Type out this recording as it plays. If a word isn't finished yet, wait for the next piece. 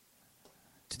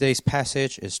Today's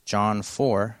passage is John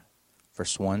 4,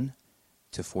 verse 1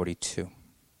 to 42.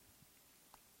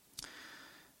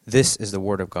 This is the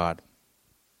word of God.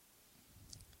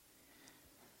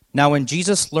 Now when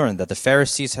Jesus learned that the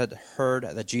Pharisees had heard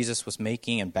that Jesus was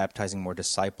making and baptizing more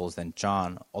disciples than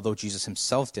John, although Jesus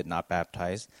himself did not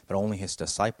baptize, but only his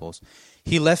disciples,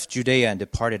 he left Judea and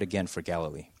departed again for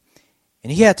Galilee.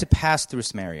 And he had to pass through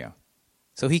Samaria.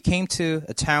 So he came to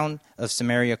a town of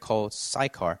Samaria called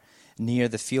Sychar, near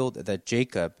the field that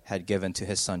Jacob had given to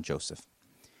his son Joseph.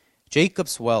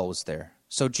 Jacob's well was there.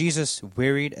 So Jesus,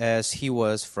 wearied as he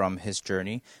was from his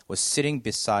journey, was sitting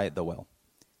beside the well.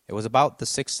 It was about the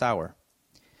 6th hour.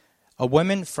 A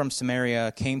woman from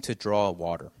Samaria came to draw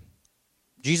water.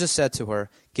 Jesus said to her,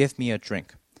 "Give me a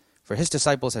drink," for his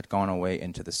disciples had gone away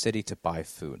into the city to buy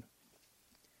food.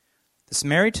 The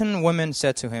Samaritan woman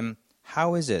said to him,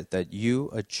 "How is it that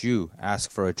you, a Jew, ask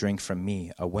for a drink from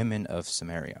me, a woman of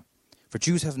Samaria? For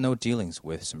Jews have no dealings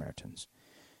with Samaritans."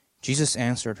 Jesus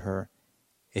answered her,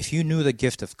 "If you knew the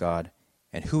gift of God,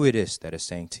 and who it is that is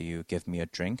saying to you, 'Give me a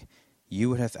drink,' you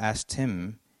would have asked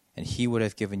him, and he would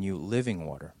have given you living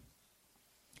water."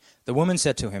 The woman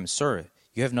said to him, "Sir,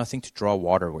 you have nothing to draw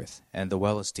water with, and the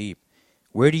well is deep.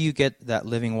 Where do you get that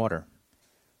living water?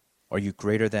 Are you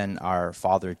greater than our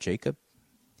father Jacob?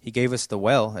 He gave us the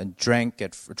well and drank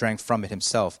from it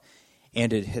himself,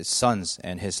 and his sons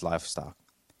and his livestock."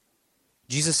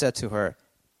 Jesus said to her,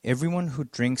 "Everyone who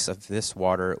drinks of this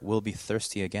water will be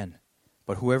thirsty again,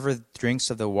 but whoever drinks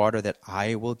of the water that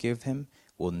I will give him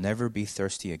will never be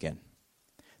thirsty again.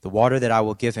 The water that I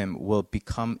will give him will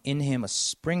become in him a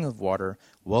spring of water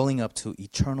welling up to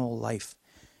eternal life."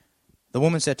 The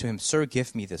woman said to him, "Sir,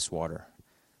 give me this water,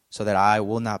 so that I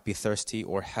will not be thirsty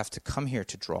or have to come here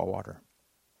to draw water."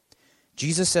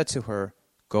 Jesus said to her,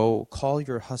 "Go, call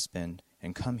your husband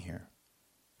and come here."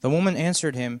 The woman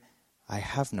answered him, "I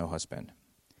have no husband."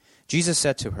 Jesus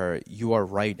said to her, "You are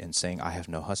right in saying, 'I have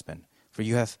no husband,' for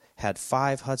you have had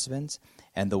 5 husbands,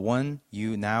 and the one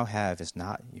you now have is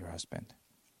not your husband.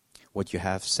 What you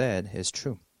have said is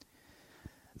true."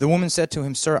 The woman said to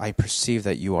him, "Sir, I perceive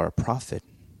that you are a prophet.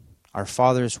 Our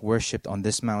fathers worshipped on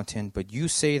this mountain, but you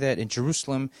say that in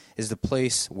Jerusalem is the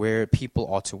place where people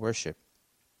ought to worship."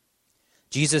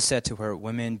 Jesus said to her,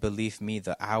 "Women, believe me,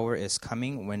 the hour is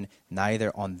coming when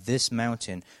neither on this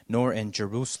mountain nor in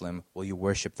Jerusalem will you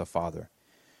worship the Father.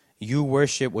 You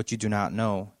worship what you do not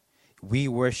know. We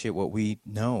worship what we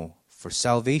know, for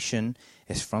salvation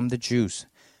is from the Jews.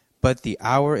 But the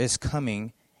hour is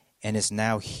coming and is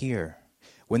now here,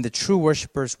 when the true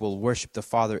worshipers will worship the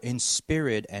Father in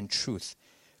spirit and truth,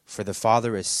 for the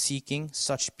Father is seeking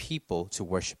such people to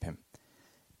worship him.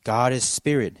 God is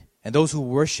spirit, and those who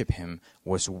worship him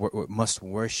must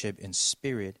worship in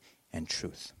spirit and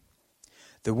truth."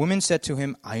 The woman said to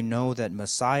him, "I know that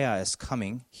Messiah is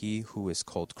coming, he who is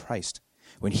called Christ.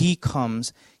 When he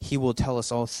comes, he will tell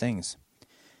us all things."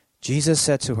 Jesus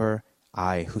said to her,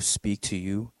 "I who speak to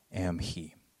you am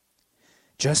he."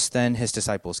 Just then his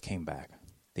disciples came back.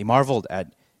 They marveled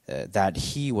at that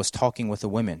he was talking with the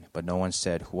women, but no one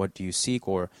said, "What do you seek?"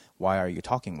 or "Why are you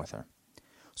talking with her?"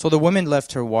 So the woman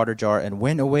left her water jar and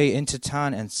went away into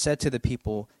town and said to the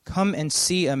people, "Come and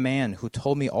see a man who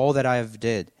told me all that I have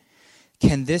did.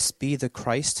 Can this be the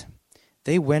Christ?"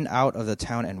 They went out of the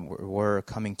town and were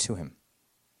coming to him.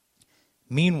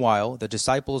 Meanwhile, the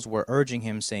disciples were urging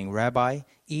him, saying, "Rabbi,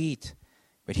 eat."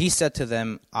 But he said to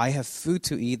them, "I have food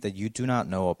to eat that you do not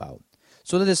know about."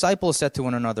 So the disciples said to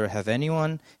one another, Has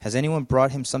anyone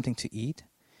brought him something to eat?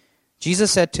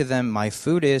 Jesus said to them, "My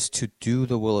food is to do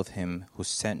the will of him who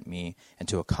sent me and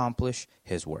to accomplish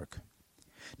his work.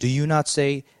 Do you not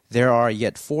say, 'There are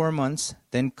yet 4 months,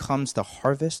 then comes the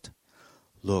harvest'?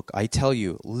 Look, I tell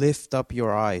you, lift up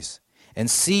your eyes and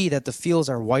see that the fields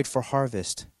are white for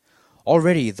harvest.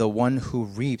 Already the one who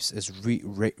reaps is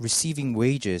receiving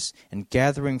wages and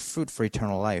gathering fruit for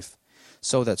eternal life,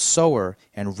 so that sower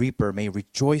and reaper may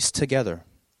rejoice together.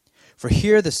 For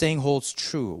here the saying holds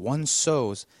true, one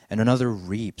sows and another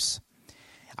reaps.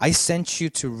 I sent you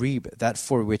to reap that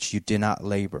for which you did not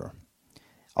labor.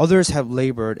 Others have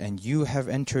labored, and you have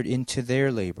entered into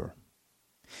their labor."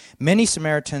 Many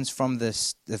Samaritans from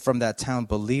that town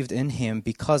believed in him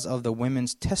because of the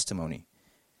women's testimony.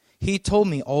 "He told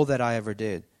me all that I ever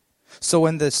did." So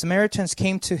when the Samaritans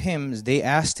came to him, they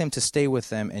asked him to stay with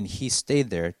them, and he stayed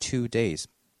there 2 days.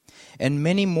 And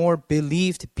many more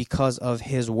believed because of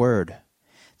his word.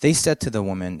 They said to the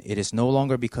woman, "It is no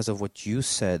longer because of what you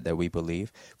said that we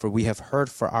believe, for we have heard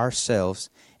for ourselves,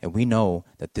 and we know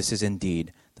that this is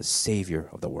indeed the Savior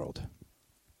of the world."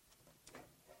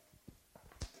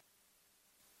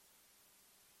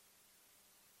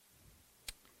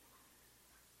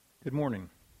 Good morning.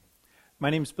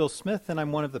 My name is Bill Smith, and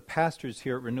I'm one of the pastors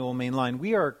here at Renewal Mainline.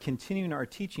 We are continuing our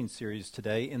teaching series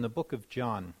today in the book of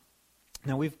John.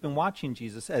 Now, we've been watching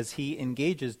Jesus as he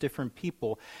engages different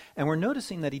people, and we're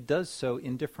noticing that he does so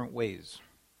in different ways.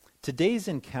 Today's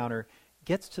encounter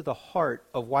gets to the heart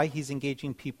of why he's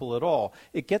engaging people at all.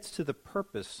 It gets to the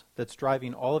purpose that's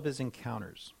driving all of his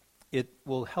encounters. It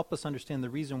will help us understand the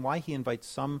reason why he invites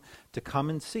some to come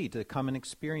and see, to come and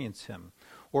experience him,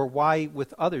 or why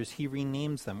with others he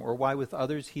renames them, or why with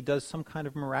others he does some kind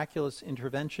of miraculous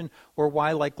intervention, or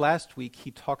why, like last week,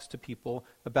 he talks to people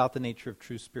about the nature of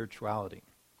true spirituality.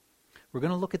 We're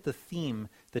going to look at the theme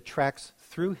that tracks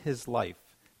through his life,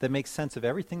 that makes sense of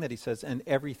everything that he says and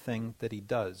everything that he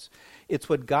does. It's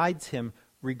what guides him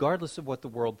regardless of what the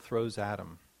world throws at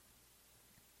him.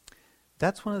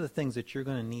 That's one of the things that you're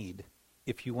going to need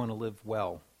if you want to live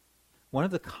well. One of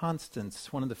the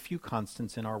constants, one of the few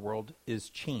constants in our world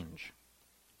is change.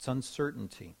 It's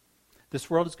uncertainty. This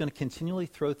world is going to continually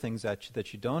throw things at you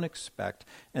that you don't expect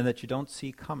and that you don't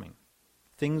see coming.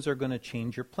 Things are going to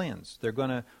change your plans. They're going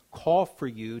to call for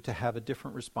you to have a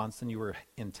different response than you were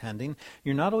intending.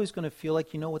 You're not always going to feel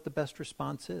like you know what the best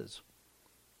response is.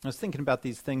 I was thinking about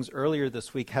these things earlier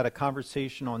this week, had a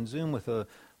conversation on Zoom with a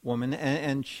woman,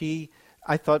 and she,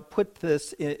 I thought, put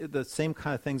the same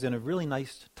kind of things in a really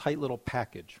nice, tight little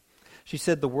package. She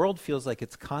said, the world feels like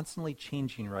it's constantly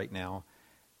changing right now,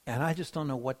 and I just don't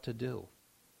know what to do.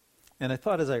 And I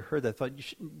thought, as I heard that, I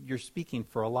thought, you're speaking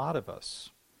for a lot of us.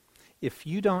 If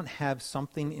you don't have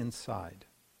something inside,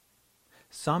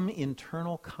 some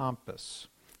internal compass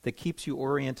that keeps you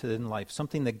oriented in life,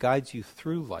 something that guides you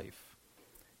through life,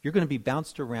 you're going to be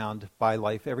bounced around by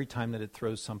life every time that it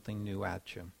throws something new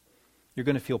at you. You're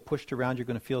going to feel pushed around. You're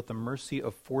going to feel at the mercy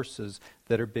of forces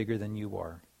that are bigger than you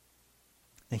are.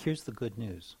 Now here's the good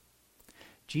news.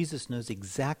 Jesus knows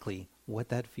exactly what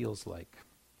that feels like.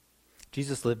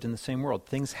 Jesus lived in the same world.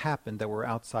 Things happened that were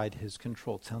outside his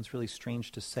control. It sounds really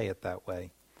strange to say it that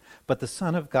way. But the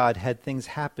Son of God had things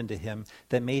happen to him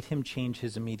that made him change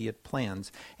his immediate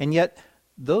plans. And yet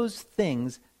those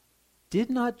things did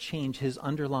not change his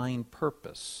underlying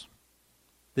purpose.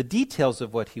 The details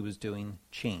of what he was doing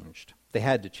changed. They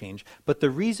had to change. But the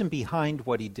reason behind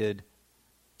what he did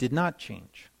not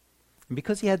change. And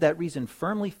because he had that reason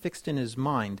firmly fixed in his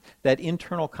mind, that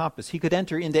internal compass, he could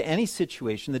enter into any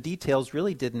situation. The details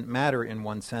really didn't matter in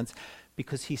one sense,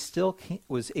 because he still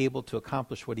was able to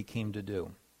accomplish what he came to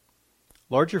do.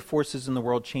 Larger forces in the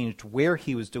world changed where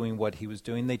he was doing what he was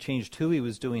doing. They changed who he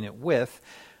was doing it with.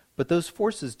 But those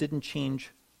forces didn't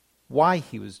change why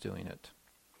he was doing it.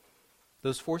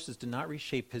 Those forces did not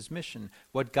reshape his mission.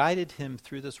 What guided him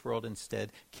through this world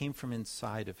instead came from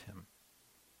inside of him.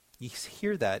 You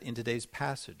hear that in today's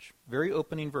passage. Very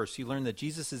opening verse. You learn that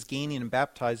Jesus is gaining and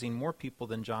baptizing more people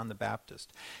than John the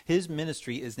Baptist. His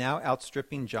ministry is now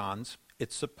outstripping John's.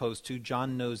 It's supposed to.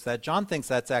 John knows that. John thinks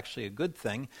that's actually a good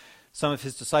thing. Some of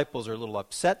his disciples are a little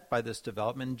upset by this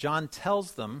development. John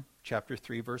tells them, chapter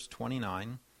 3, verse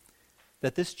 29,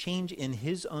 that this change in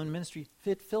his own ministry,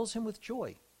 it fills him with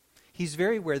joy. He's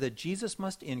very aware that Jesus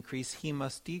must increase, he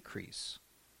must decrease.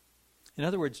 In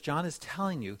other words, John is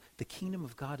telling you the kingdom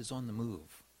of God is on the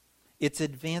move. It's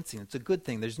advancing. It's a good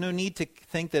thing. There's no need to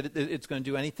think that it's going to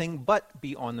do anything but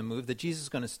be on the move, that Jesus is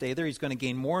going to stay there. He's going to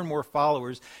gain more and more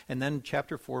followers. And then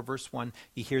chapter 4, verse 1,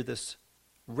 you hear this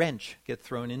wrench get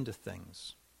thrown into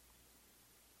things.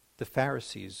 The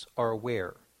Pharisees are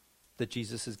aware that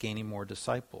Jesus is gaining more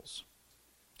disciples.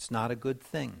 It's not a good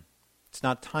thing. It's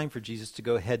not time for Jesus to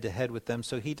go head-to-head with them,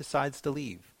 so he decides to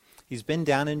leave. He's been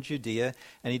down in Judea,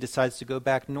 and he decides to go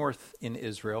back north in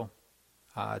Israel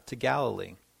to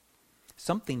Galilee.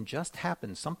 Something just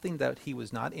happened, something that he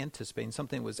was not anticipating,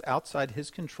 something that was outside his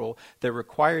control that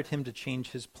required him to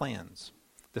change his plans.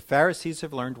 The Pharisees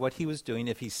have learned what he was doing.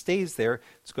 If he stays there,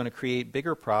 it's going to create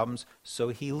bigger problems, so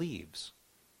he leaves.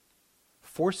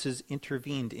 Forces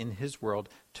intervened in his world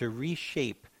to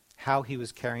reshape how he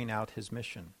was carrying out his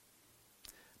mission.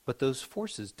 But those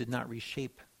forces did not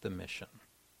reshape the mission.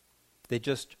 They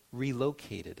just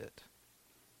relocated it.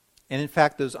 And in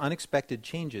fact, those unexpected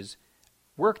changes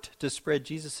worked to spread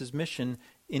Jesus' mission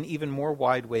in even more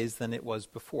wide ways than it was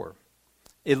before.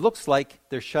 It looks like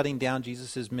they're shutting down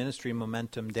Jesus' ministry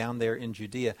momentum down there in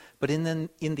Judea, but in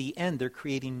the end, they're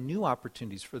creating new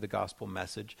opportunities for the gospel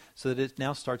message so that it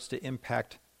now starts to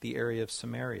impact the area of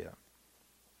Samaria.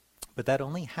 But that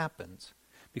only happens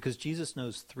because Jesus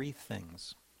knows three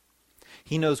things.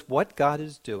 He knows what God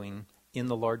is doing in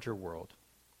the larger world.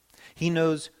 He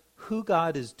knows who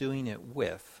God is doing it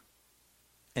with,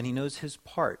 and he knows his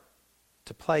part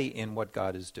to play in what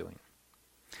God is doing.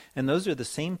 And those are the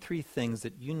same three things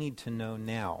that you need to know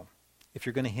now if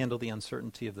you're going to handle the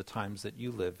uncertainty of the times that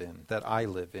you live in, that I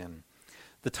live in.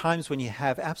 The times when you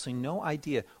have absolutely no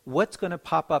idea what's going to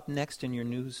pop up next in your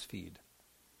news feed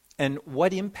and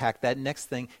what impact that next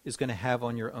thing is going to have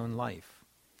on your own life.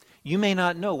 You may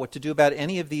not know what to do about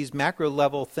any of these macro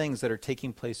level things that are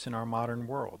taking place in our modern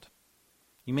world.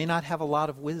 You may not have a lot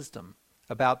of wisdom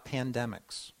about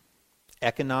pandemics,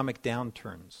 economic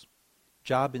downturns,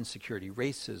 job insecurity,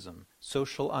 racism,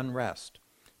 social unrest.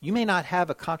 You may not have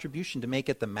a contribution to make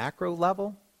at the macro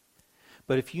level,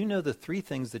 but if you know the three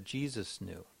things that Jesus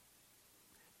knew,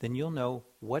 then you'll know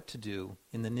what to do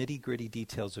in the nitty-gritty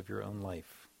details of your own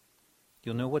life.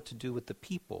 You'll know what to do with the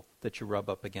people that you rub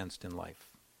up against in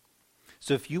life.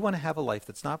 So if you want to have a life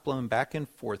that's not blown back and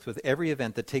forth with every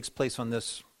event that takes place on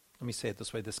this, let me say it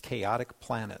this way, this chaotic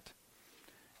planet,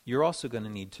 you're also going to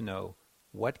need to know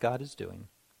what God is doing,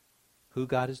 who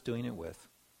God is doing it with,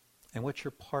 and what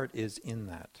your part is in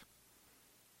that.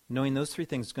 Knowing those three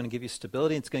things is going to give you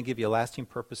stability, and it's going to give you a lasting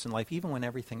purpose in life, even when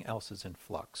everything else is in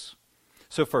flux.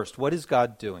 So first, what is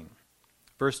God doing?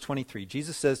 Verse 23,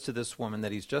 Jesus says to this woman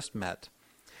that he's just met,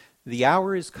 "The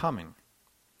hour is coming,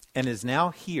 and is now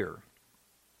here,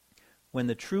 when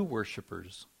the true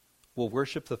worshipers will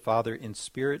worship the Father in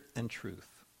spirit and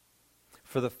truth.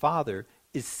 For the Father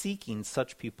is seeking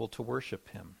such people to worship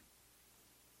him."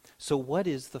 So what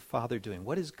is the Father doing?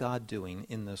 What is God doing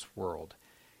in this world?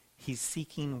 He's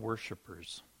seeking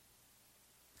worshipers.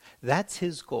 That's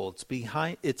his goal.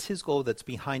 It's his goal that's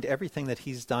behind everything that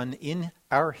he's done in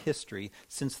our history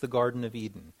since the Garden of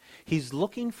Eden. He's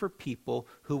looking for people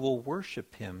who will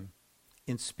worship him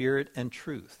in spirit and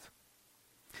truth.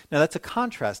 Now that's a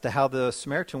contrast to how the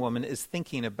Samaritan woman is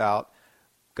thinking about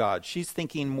God. She's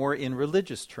thinking more in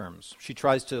religious terms. She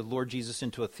tries to lure Jesus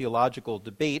into a theological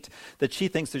debate that she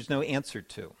thinks there's no answer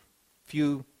to. A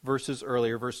few verses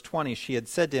earlier, verse 20, she had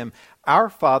said to him, "Our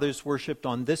fathers worshipped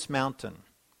on this mountain.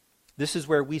 This is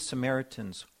where we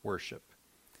Samaritans worship.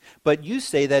 But you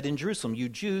say that in Jerusalem, you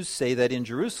Jews say that in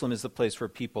Jerusalem is the place where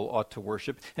people ought to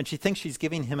worship." And she thinks she's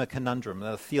giving him a conundrum,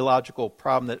 a theological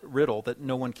problem, riddle that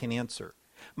no one can answer.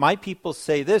 My people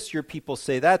say this, your people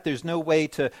say that. There's no way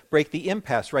to break the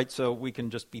impasse, right? So we can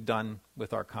just be done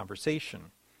with our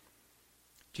conversation.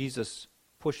 Jesus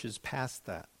pushes past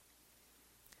that.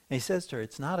 And he says to her,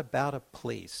 it's not about a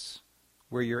place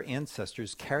where your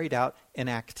ancestors carried out an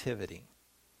activity.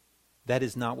 That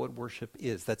is not what worship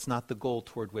is. That's not the goal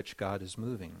toward which God is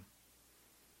moving.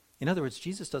 In other words,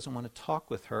 Jesus doesn't want to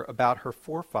talk with her about her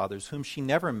forefathers, whom she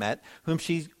never met, whom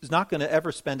she's not going to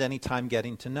ever spend any time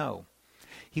getting to know.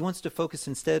 He wants to focus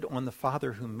instead on the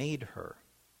Father who made her,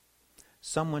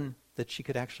 someone that she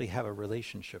could actually have a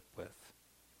relationship with.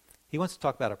 He wants to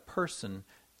talk about a person,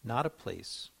 not a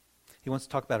place. He wants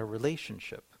to talk about a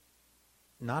relationship,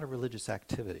 not a religious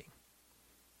activity.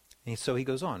 And so he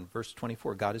goes on, verse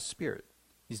 24, God is spirit.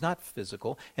 He's not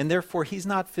physical, and therefore he's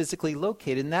not physically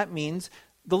located, and that means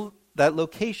that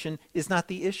location is not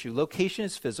the issue. Location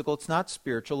is physical, it's not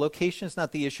spiritual. Location is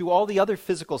not the issue. All the other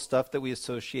physical stuff that we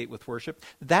associate with worship,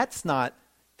 that's not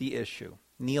the issue.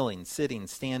 Kneeling, sitting,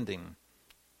 standing,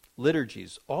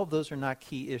 liturgies, all those are not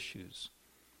key issues.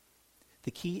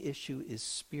 The key issue is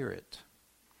spirit.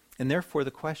 And therefore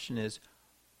the question is,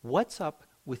 what's up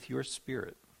with your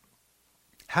spirit?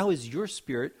 How is your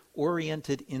spirit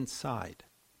oriented inside?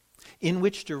 In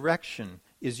which direction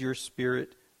is your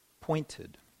spirit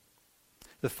pointed?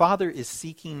 The Father is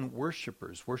seeking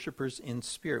worshipers in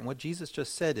spirit. And what Jesus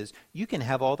just said is, you can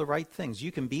have all the right things.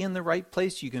 You can be in the right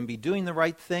place. You can be doing the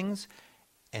right things.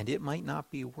 And it might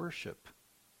not be worship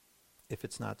if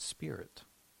it's not spirit.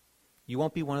 You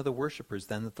won't be one of the worshipers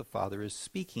then that the Father is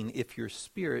speaking if your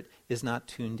spirit is not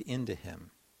tuned into him.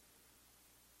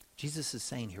 Jesus is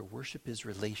saying here, worship is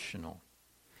relational.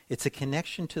 It's a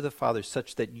connection to the Father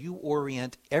such that you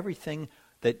orient everything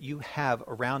that you have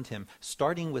around him,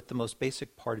 starting with the most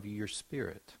basic part of you, your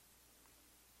spirit.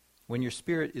 When your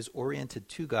spirit is oriented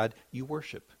to God, you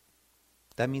worship.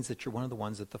 That means that you're one of the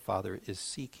ones that the Father is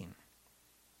seeking.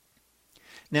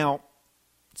 Now,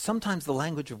 sometimes the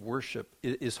language of worship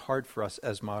is hard for us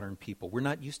as modern people. We're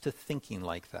not used to thinking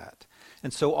like that.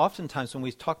 And so oftentimes when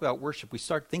we talk about worship, we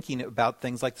start thinking about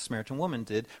things like the Samaritan woman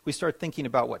did. We start thinking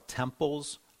about what?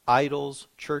 Temples, idols,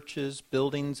 churches,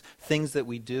 buildings, things that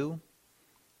we do.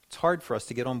 It's hard for us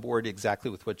to get on board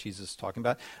exactly with what Jesus is talking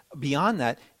about. Beyond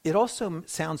that, it also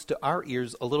sounds to our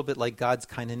ears a little bit like God's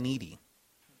kind of needy.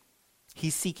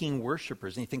 He's seeking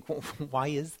worshipers. And you think, well, why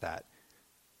is that?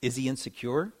 Is he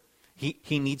insecure?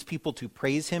 He needs people to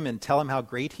praise him and tell him how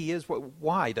great he is?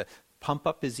 Why? To pump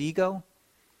up his ego?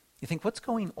 You think, what's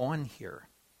going on here?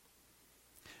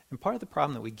 And part of the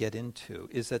problem that we get into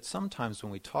is that sometimes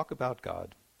when we talk about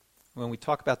God, when we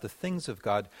talk about the things of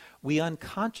God, we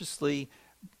unconsciously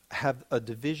have a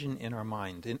division in our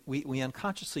mind. And we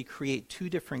unconsciously create two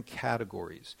different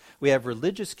categories. We have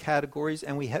religious categories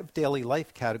and we have daily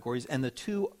life categories, and the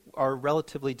two are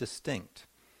relatively distinct.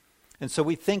 And so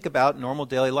we think about normal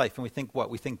daily life, and we think what?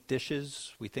 We think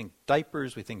dishes, we think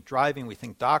diapers, we think driving, we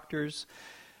think doctors.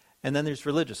 And then there's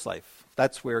religious life.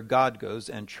 That's where God goes,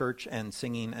 and church and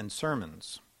singing and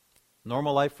sermons.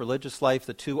 Normal life, religious life,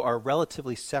 the two are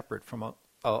relatively separate from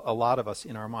a lot of us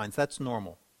in our minds. That's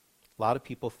normal. A lot of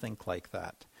people think like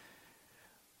that.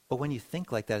 But when you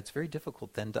think like that, it's very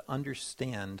difficult then to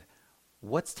understand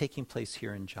what's taking place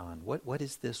here in John. What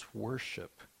is this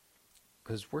worship?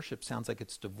 Because worship sounds like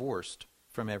it's divorced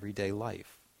from everyday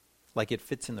life. Like it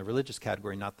fits in the religious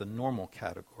category, not the normal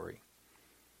category.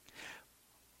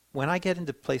 When I get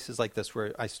into places like this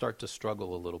where I start to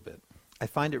struggle a little bit, I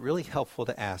find it really helpful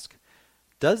to ask,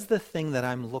 does the thing that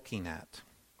I'm looking at,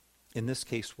 in this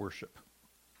case worship,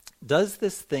 does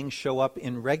this thing show up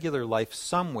in regular life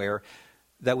somewhere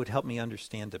that would help me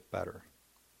understand it better?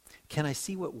 Can I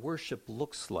see what worship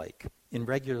looks like in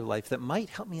regular life that might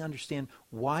help me understand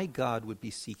why God would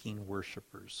be seeking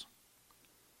worshipers?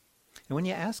 And when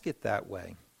you ask it that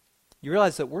way, you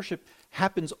realize that worship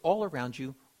happens all around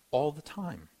you all the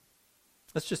time.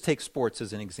 Let's just take sports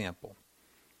as an example.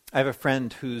 I have a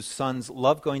friend whose sons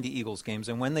love going to Eagles games,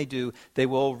 and when they do, they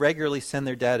will regularly send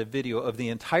their dad a video of the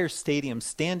entire stadium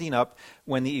standing up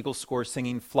when the Eagles score,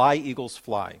 singing, "Fly, Eagles,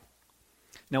 Fly."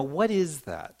 Now, what is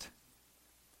that?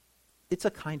 It's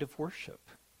a kind of worship.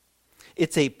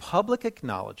 It's a public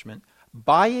acknowledgement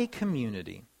by a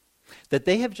community that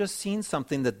they have just seen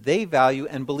something that they value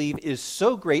and believe is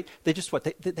so great,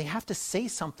 they have to say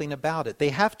something about it. They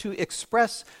have to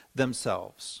express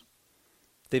themselves.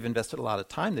 They've invested a lot of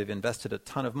time. They've invested a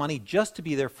ton of money just to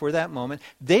be there for that moment.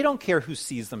 They don't care who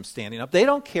sees them standing up. They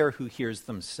don't care who hears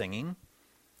them singing.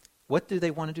 What do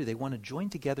they want to do? They want to join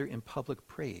together in public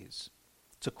praise.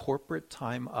 It's a corporate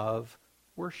time of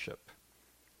worship.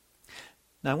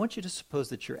 Now, I want you to suppose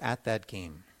that you're at that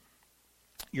game.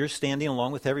 You're standing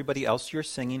along with everybody else. You're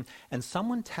singing, and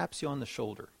someone taps you on the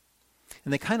shoulder.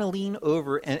 And they kind of lean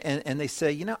over and they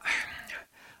say, you know,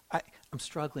 I'm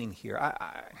struggling here.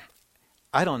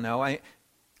 I don't know. I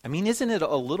mean, isn't it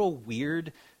a little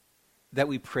weird that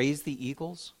we praise the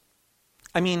Eagles?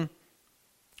 I mean,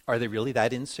 are they really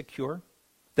that insecure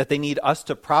that they need us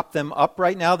to prop them up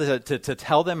right now to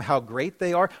tell them how great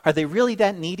they are? Are they really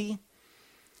that needy?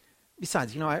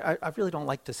 Besides, you know, I really don't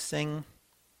like to sing.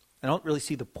 I don't really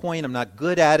see the point. I'm not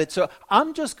good at it. So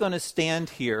I'm just going to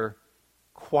stand here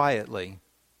quietly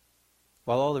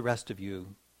while all the rest of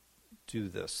you do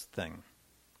this thing.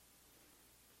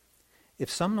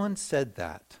 If someone said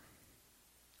that,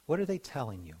 what are they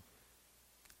telling you?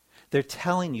 They're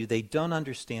telling you they don't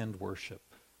understand worship.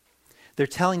 They're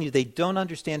telling you they don't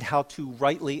understand how to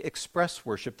rightly express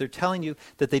worship. They're telling you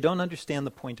that they don't understand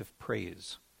the point of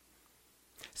praise.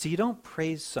 So you don't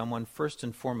praise someone first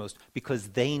and foremost because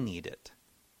they need it.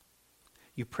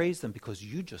 You praise them because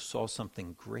you just saw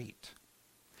something great.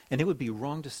 And it would be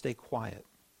wrong to stay quiet.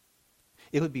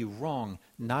 It would be wrong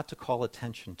not to call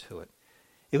attention to it.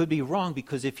 It would be wrong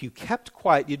because if you kept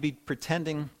quiet, you'd be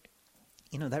pretending,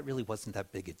 you know, that really wasn't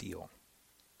that big a deal.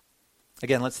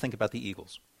 Again, let's think about the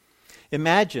Eagles.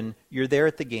 Imagine you're there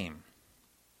at the game,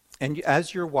 and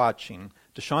as you're watching,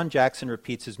 Deshaun Jackson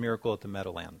repeats his miracle at the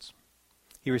Meadowlands.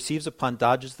 He receives a punt,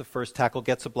 dodges the first tackle,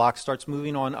 gets a block, starts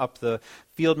moving on up the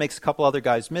field, makes a couple other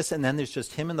guys miss, and then there's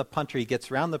just him and the punter. He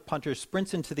gets around the punter,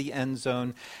 sprints into the end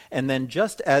zone, and then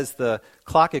just as the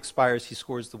clock expires, he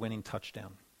scores the winning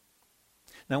touchdown.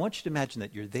 Now, I want you to imagine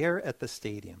that you're there at the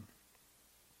stadium.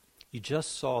 You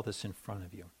just saw this in front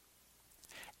of you.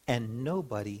 And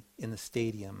nobody in the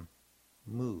stadium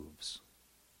moves.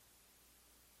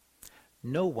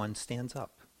 No one stands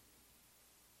up.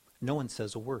 No one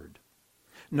says a word.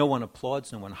 No one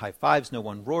applauds. No one high-fives. No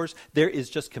one roars. There is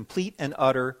just complete and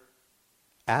utter,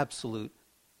 absolute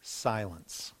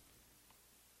silence.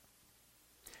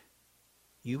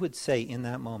 You would say in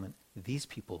that moment, these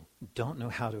people don't know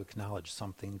how to acknowledge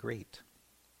something great.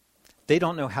 They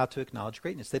don't know how to acknowledge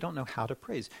greatness. They don't know how to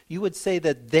praise. You would say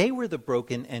that they were the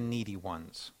broken and needy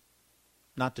ones,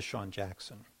 not Deshaun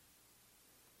Jackson.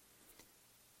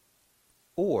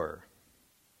 Or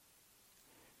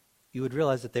you would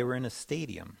realize that they were in a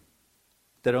stadium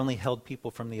that only held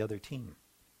people from the other team.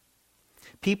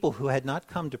 People who had not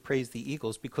come to praise the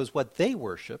Eagles because what they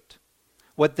worshipped,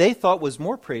 what they thought was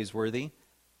more praiseworthy,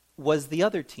 was the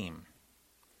other team.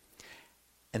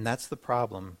 And that's the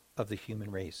problem of the human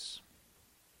race.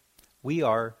 We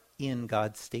are in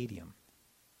God's stadium.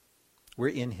 We're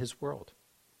in his world.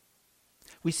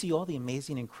 We see all the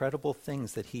amazing, incredible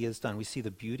things that he has done. We see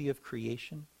the beauty of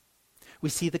creation. We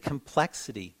see the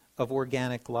complexity of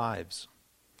organic lives.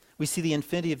 We see the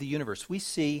infinity of the universe. We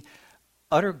see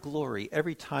utter glory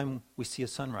every time we see a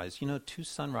sunrise. You know, two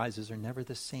sunrises are never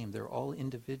the same. They're all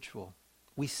individual.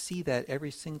 We see that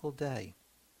every single day.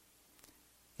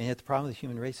 And yet the problem with the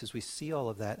human race is we see all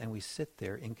of that and we sit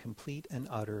there in complete and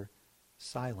utter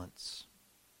silence.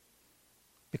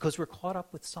 Because we're caught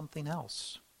up with something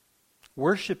else.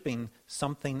 Worshipping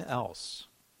something else.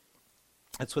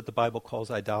 That's what the Bible calls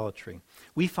idolatry.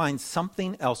 We find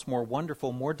something else more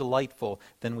wonderful, more delightful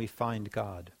than we find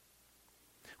God.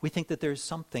 We think that there's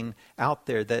something out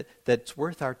there that's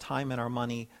worth our time and our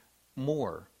money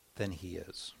more than he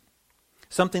is.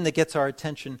 Something that gets our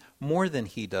attention more than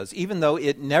he does, even though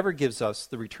it never gives us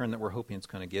the return that we're hoping it's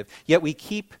going to give. Yet we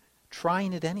keep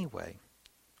trying it anyway.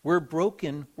 We're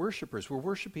broken worshipers. We're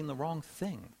worshiping the wrong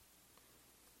thing.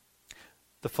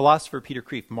 The philosopher Peter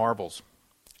Kreeft marvels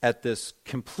at this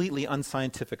completely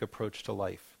unscientific approach to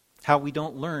life. How we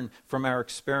don't learn from our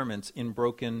experiments in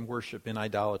broken worship, in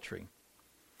idolatry.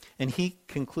 And he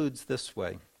concludes this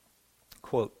way,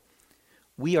 quote,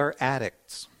 "We are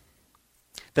addicts.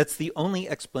 That's the only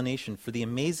explanation for the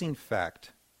amazing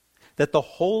fact that the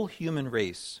whole human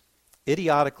race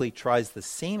idiotically tries the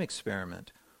same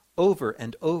experiment over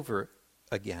and over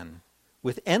again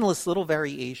with endless little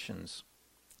variations,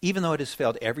 even though it has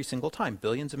failed every single time,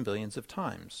 billions and billions of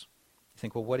times." You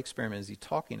think, well, what experiment is he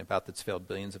talking about that's failed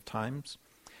billions of times?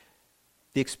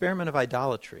 The experiment of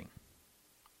idolatry,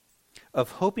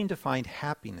 of hoping to find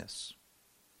happiness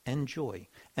and joy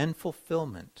and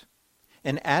fulfillment,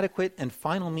 an adequate and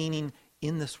final meaning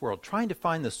in this world, trying to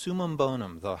find the summum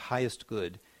bonum, the highest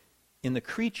good, in the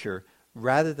creature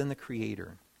rather than the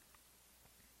creator.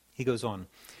 He goes on,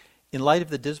 in light of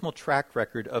the dismal track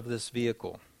record of this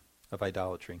vehicle of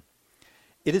idolatry,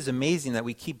 it is amazing that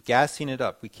we keep gassing it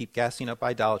up. We keep gassing up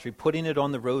idolatry, putting it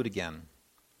on the road again.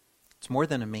 It's more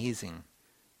than amazing.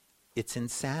 It's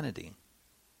insanity.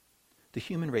 The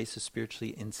human race is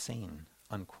spiritually insane,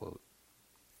 unquote.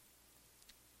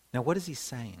 Now, what is he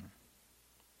saying?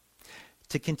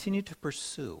 To continue to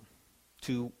pursue,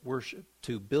 to worship,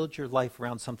 to build your life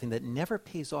around something that never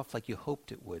pays off like you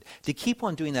hoped it would, to keep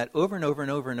on doing that over and over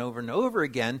and over and over and over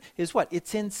again is what?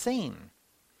 It's insane.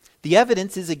 The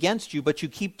evidence is against you, but you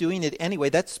keep doing it anyway.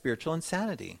 That's spiritual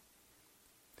insanity.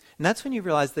 And that's when you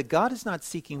realize that God is not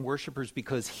seeking worshipers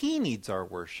because he needs our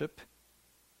worship.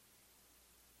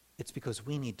 It's because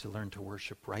we need to learn to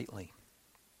worship rightly.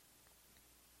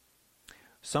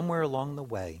 Somewhere along the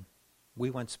way,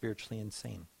 we went spiritually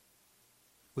insane.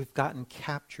 We've gotten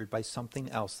captured by something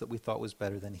else that we thought was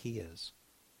better than he is.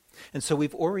 And so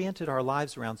we've oriented our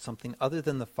lives around something other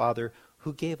than the Father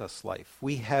who gave us life.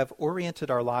 We have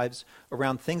oriented our lives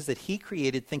around things that he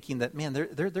created, thinking that, man, they're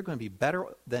going to be better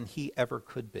than he ever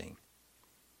could be.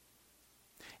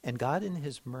 And God, in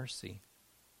his mercy,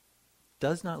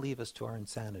 does not leave us to our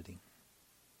insanity.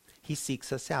 He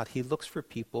seeks us out. He looks for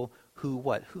people who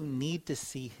what? Who need to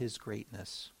see his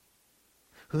greatness.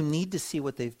 Who need to see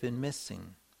what they've been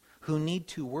missing. Who need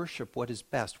to worship what is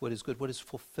best, what is good, what is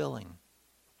fulfilling,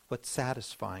 what's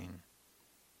satisfying.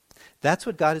 That's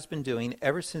what God has been doing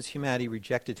ever since humanity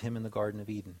rejected him in the Garden of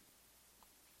Eden.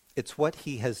 It's what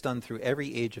he has done through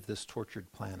every age of this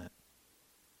tortured planet.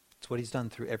 It's what he's done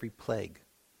through every plague,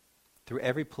 through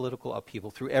every political upheaval,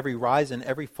 through every rise and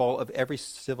every fall of every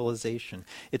civilization.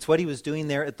 It's what he was doing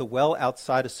there at the well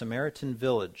outside a Samaritan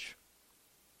village.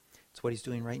 It's what he's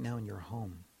doing right now in your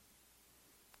home.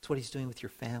 It's what he's doing with your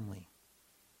family,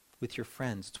 with your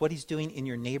friends. It's what he's doing in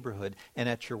your neighborhood and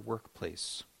at your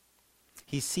workplace.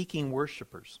 He's seeking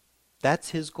worshipers.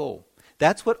 That's his goal.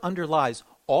 That's what underlies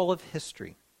all of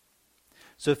history.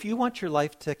 So if you want your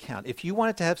life to count, if you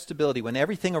want it to have stability when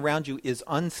everything around you is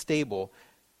unstable,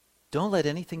 don't let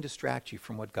anything distract you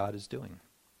from what God is doing.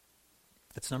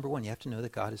 That's number one. You have to know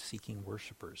that God is seeking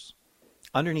worshipers.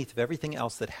 Underneath of everything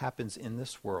else that happens in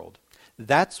this world,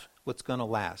 that's what's going to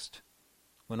last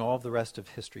when all the rest of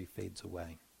history fades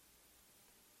away.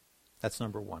 That's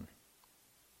number one.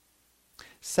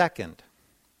 Second,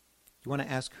 you want to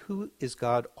ask, who is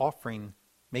God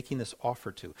making this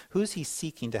offer to? Who is he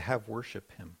seeking to have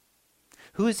worship him?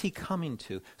 Who is he coming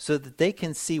to so that they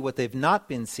can see what they've not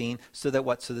been seeing, so that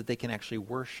what? So that they can actually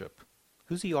worship.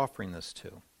 Who's he offering this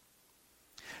to?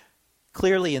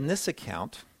 Clearly in this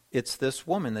account, it's this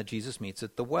woman that Jesus meets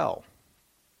at the well.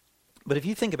 But if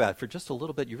you think about it for just a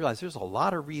little bit, you realize there's a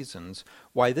lot of reasons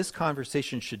why this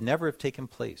conversation should never have taken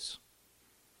place.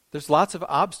 There's lots of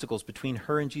obstacles between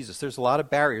her and Jesus. There's a lot of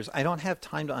barriers. I don't have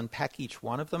time to unpack each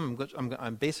one of them.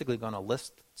 I'm basically going to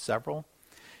list several.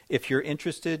 If you're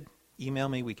interested, email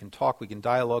me. We can talk. We can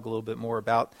dialogue a little bit more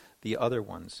about the other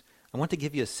ones. I want to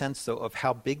give you a sense, though, of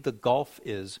how big the gulf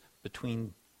is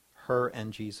between her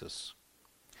and Jesus.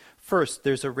 First,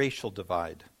 there's a racial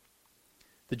divide.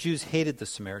 The Jews hated the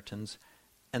Samaritans,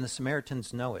 and the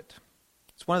Samaritans know it.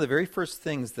 It's one of the very first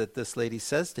things that this lady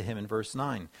says to him in verse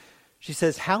 9. She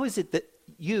says, "How is it that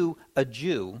you, a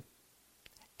Jew,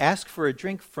 ask for a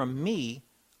drink from me,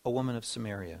 a woman of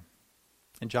Samaria?"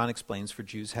 And John explains, for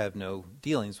Jews have no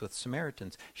dealings with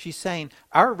Samaritans. She's saying,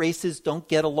 our races don't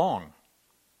get along.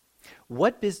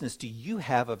 What business do you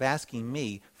have of asking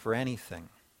me for anything?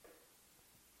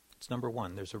 It's number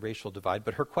one, there's a racial divide,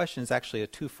 but her question is actually a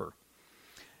twofer.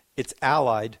 It's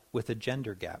allied with a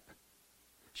gender gap.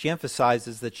 She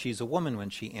emphasizes that she's a woman when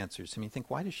she answers him. You think,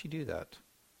 why does she do that?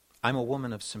 I'm a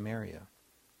woman of Samaria.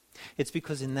 It's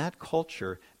because in that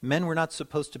culture, men were not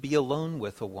supposed to be alone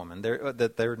with a woman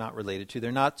that they're not related to.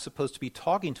 They're not supposed to be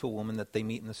talking to a woman that they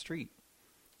meet in the street.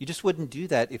 You just wouldn't do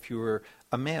that if you were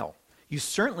a male. You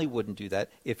certainly wouldn't do that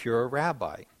if you're a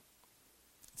rabbi.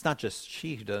 It's not just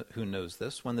she who knows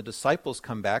this. When the disciples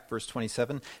come back, verse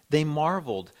 27, they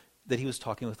marveled that he was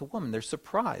talking with a woman. They're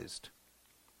surprised.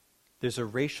 There's a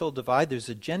racial divide. There's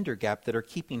a gender gap that are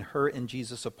keeping her and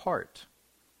Jesus apart.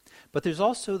 But there's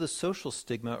also the social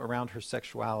stigma around her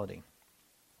sexuality.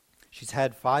 She's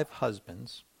had 5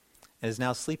 husbands and is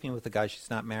now sleeping with a guy she's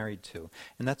not married to.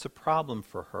 And that's a problem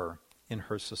for her in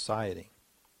her society.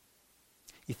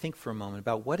 You think for a moment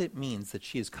about what it means that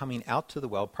she is coming out to the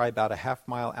well, probably about a half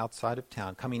mile outside of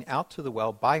town, coming out to the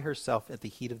well by herself at the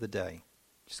heat of the day.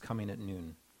 She's coming at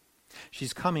noon.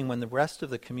 She's coming when the rest of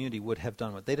the community would have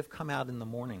done what? They'd have come out in the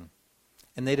morning.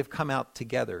 And they'd have come out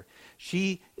together.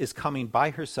 She is coming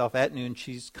by herself at noon.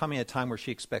 She's coming at a time where she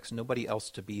expects nobody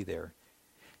else to be there.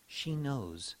 She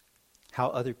knows how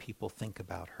other people think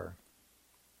about her.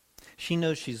 She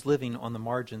knows she's living on the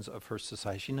margins of her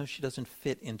society. She knows she doesn't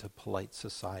fit into polite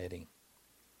society.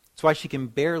 That's why she can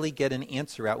barely get an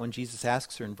answer out when Jesus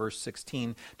asks her in verse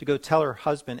 16 to go tell her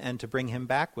husband and to bring him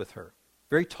back with her.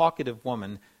 Very talkative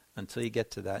woman until you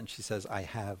get to that, and she says, I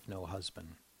have no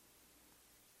husband.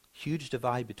 Huge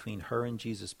divide between her and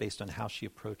Jesus based on how she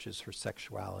approaches her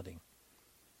sexuality.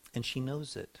 And she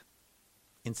knows it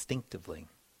instinctively.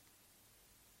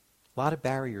 A lot of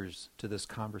barriers to this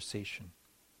conversation.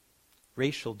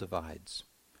 Racial divides,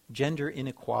 gender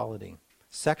inequality,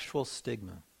 sexual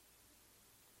stigma.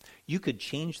 You could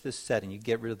change this setting, you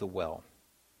get rid of the well,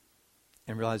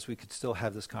 and realize we could still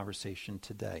have this conversation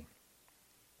today.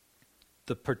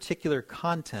 The particular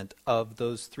content of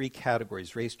those 3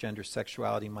 categories, race, gender,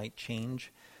 sexuality, might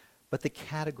change, but the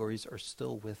categories are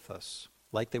still with us,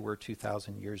 like they were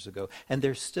 2,000 years ago, and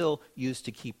they're still used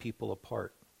to keep people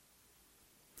apart.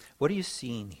 What are you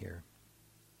seeing here?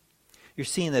 You're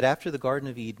seeing that after the Garden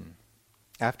of Eden,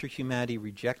 after humanity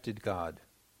rejected God,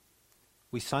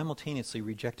 we simultaneously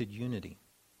rejected unity,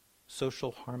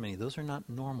 social harmony. Those are not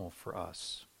normal for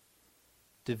us.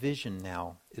 Division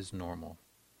now is normal.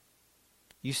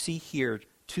 You see here,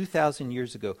 2,000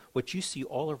 years ago, what you see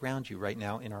all around you right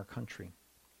now in our country.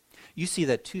 You see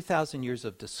that 2,000 years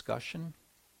of discussion,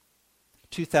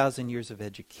 2,000 years of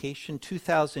education,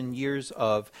 2,000 years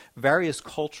of various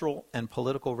cultural and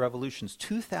political revolutions.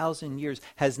 2,000 years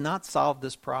has not solved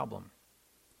this problem.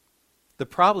 The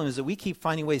problem is that we keep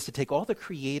finding ways to take all the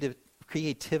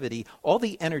creativity, all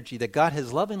the energy that God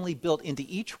has lovingly built into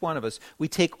each one of us. We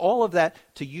take all of that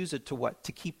to use it to what?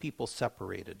 To keep people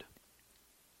separated.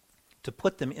 To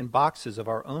put them in boxes of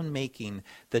our own making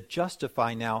that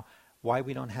justify now why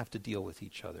we don't have to deal with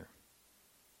each other.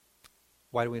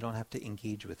 Why we don't have to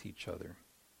engage with each other.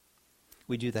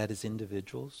 We do that as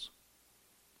individuals.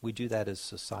 We do that as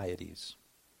societies.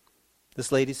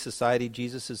 This lady's society,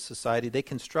 Jesus' society, they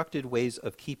constructed ways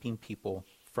of keeping people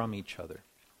from each other.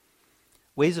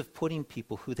 Ways of putting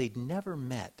people who they'd never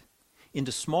met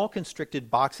into small constricted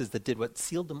boxes that did what?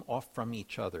 Sealed them off from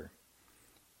each other.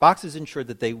 Boxes ensured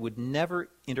that they would never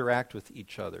interact with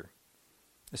each other,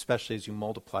 especially as you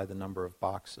multiply the number of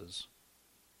boxes.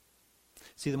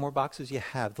 See, the more boxes you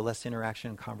have, the less interaction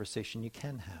and conversation you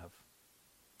can have.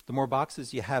 The more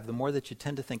boxes you have, the more that you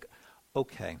tend to think,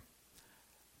 okay,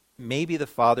 maybe the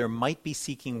Father might be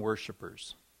seeking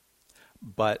worshipers,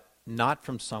 but not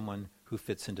from someone who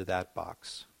fits into that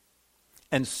box.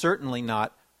 And certainly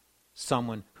not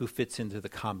someone who fits into the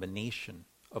combination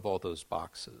of all those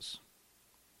boxes.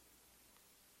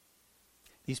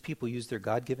 These people use their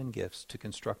God-given gifts to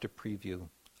construct a preview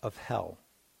of hell,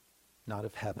 not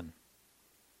of heaven.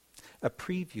 a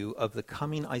preview of the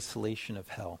coming isolation of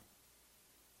hell,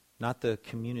 not the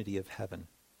community of heaven.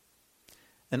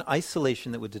 An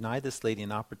isolation that would deny this lady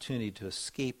an opportunity to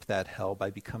escape that hell by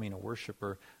becoming a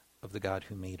worshiper of the God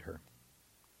who made her.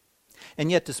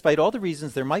 And yet, despite all the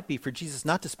reasons there might be for Jesus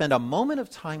not to spend a moment of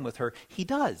time with her, he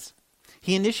does.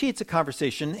 He initiates a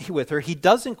conversation with her. He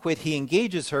doesn't quit. He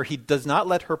engages her. He does not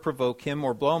let her provoke him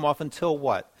or blow him off until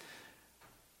what?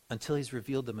 Until he's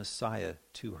revealed the Messiah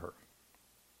to her.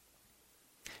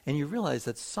 And you realize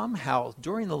that somehow,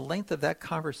 during the length of that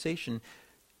conversation,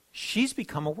 she's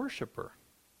become a worshiper.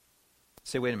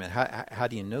 Say, wait a minute, how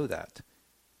do you know that?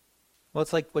 Well,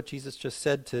 it's like what Jesus just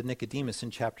said to Nicodemus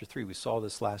in chapter 3. We saw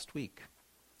this last week.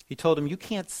 He told him, you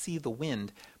can't see the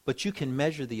wind, but you can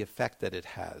measure the effect that it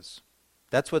has.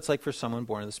 That's what it's like for someone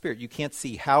born of the Spirit. You can't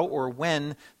see how or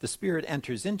when the Spirit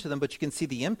enters into them, but you can see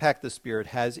the impact the Spirit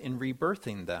has in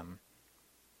rebirthing them.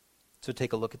 So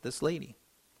take a look at this lady.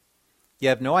 You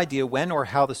have no idea when or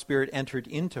how the Spirit entered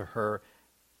into her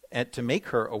to make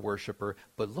her a worshiper,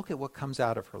 but look at what comes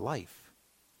out of her life.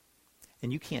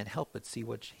 And you can't help but see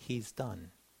what he's done.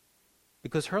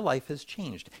 Because her life has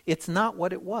changed. It's not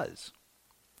what it was.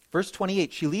 Verse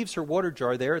 28, she leaves her water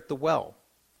jar there at the well.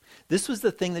 This was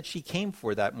the thing that she came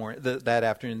for that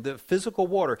afternoon, the physical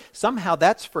water. Somehow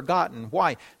that's forgotten.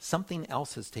 Why? Something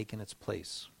else has taken its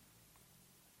place.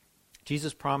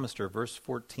 Jesus promised her, verse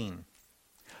 14,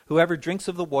 whoever drinks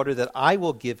of the water that I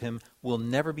will give him will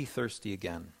never be thirsty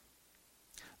again.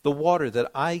 The water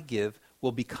that I give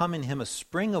will become in him a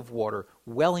spring of water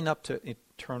welling up to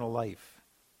eternal life.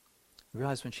 You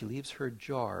realize when she leaves her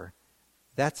jar,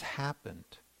 that's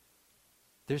happened.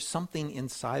 There's something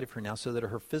inside of her now so that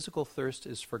her physical thirst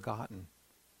is forgotten.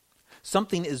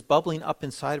 Something is bubbling up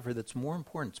inside of her that's more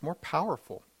important, it's more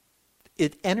powerful.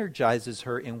 It energizes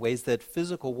her in ways that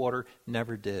physical water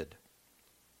never did.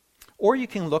 Or you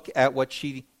can look at what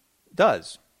she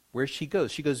does, where she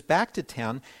goes. She goes back to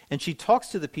town and she talks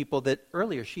to the people that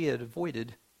earlier she had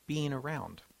avoided being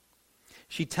around.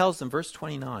 She tells them, verse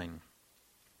 29,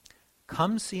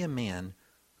 come see a man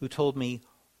who told me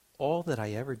all that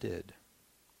I ever did.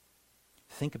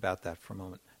 Think about that for a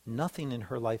moment. Nothing in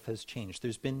her life has changed.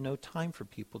 There's been no time for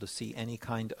people to see any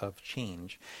kind of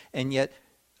change. And yet,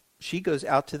 she goes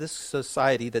out to this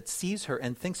society that sees her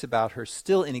and thinks about her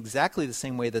still in exactly the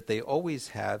same way that they always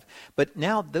have. But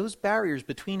now those barriers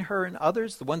between her and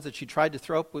others, the ones that she tried to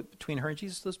throw up between her and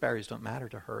Jesus, those barriers don't matter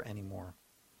to her anymore.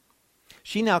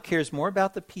 She now cares more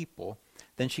about the people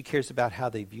than she cares about how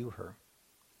they view her.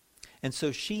 And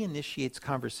so she initiates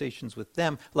conversations with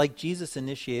them like Jesus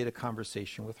initiated a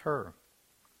conversation with her.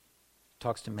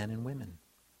 Talks to men and women,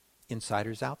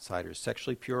 insiders, outsiders,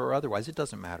 sexually pure or otherwise. It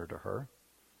doesn't matter to her.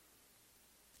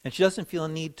 And she doesn't feel a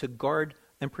need to guard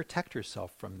and protect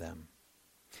herself from them.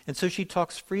 And so she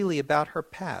talks freely about her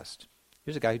past.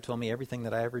 Here's a guy who told me everything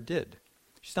that I ever did.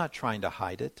 She's not trying to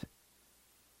hide it.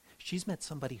 She's met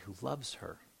somebody who loves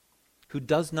her, who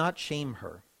does not shame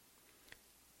her.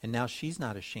 And now she's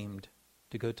not ashamed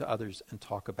to go to others and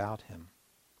talk about him.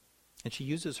 And she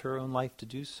uses her own life to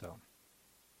do so.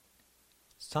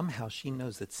 Somehow she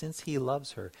knows that since he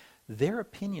loves her, their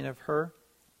opinion of her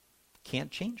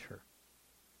can't change her.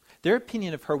 Their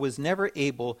opinion of her was never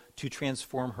able to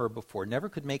transform her before, never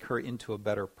could make her into a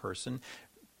better person.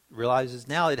 Realizes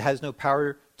now it has no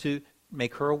power to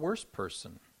make her a worse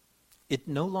person. It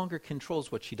no longer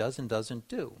controls what she does and doesn't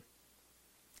do.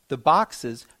 The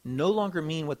boxes no longer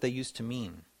mean what they used to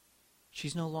mean.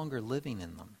 She's no longer living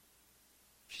in them.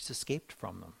 She's escaped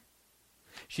from them.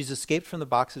 She's escaped from the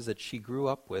boxes that she grew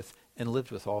up with and lived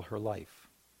with all her life.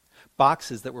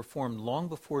 Boxes that were formed long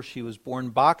before she was born,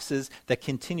 boxes that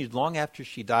continued long after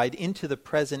she died into the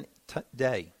present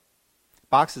day.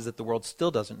 Boxes that the world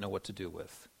still doesn't know what to do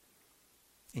with.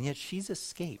 And yet she's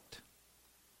escaped.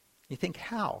 You think,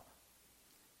 how?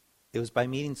 It was by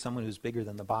meeting someone who's bigger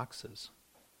than the boxes.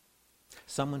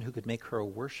 Someone who could make her a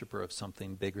worshiper of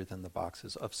something bigger than the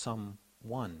boxes, of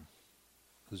someone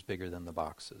who's bigger than the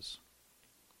boxes.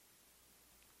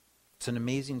 It's an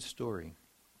amazing story.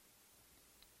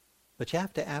 But you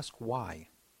have to ask why.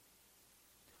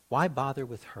 Why bother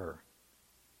with her?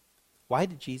 Why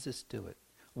did Jesus do it?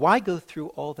 Why go through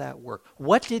all that work?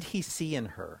 What did he see in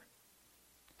her?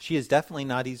 She is definitely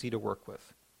not easy to work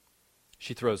with.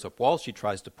 She throws up walls. She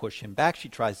tries to push him back. She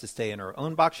tries to stay in her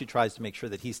own box. She tries to make sure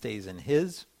that he stays in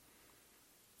his.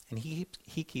 And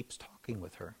he keeps talking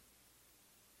with her.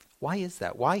 Why is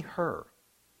that? Why her?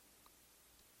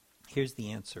 Here's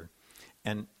the answer.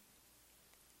 And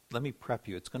let me prep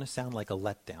you. It's going to sound like a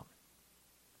letdown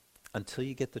until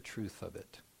you get the truth of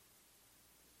it.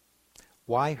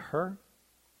 Why her?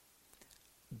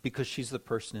 Because she's the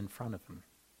person in front of him.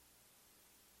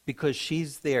 Because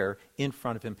she's there in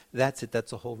front of him. That's it.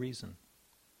 That's the whole reason.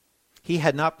 He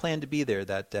had not planned to be there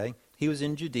that day. He was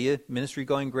in Judea, ministry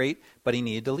going great, but he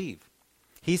needed to leave.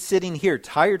 He's sitting here,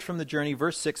 tired from the journey,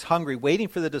 verse 6, hungry, waiting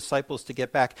for the disciples to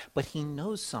get back. But he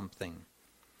knows something.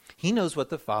 He knows what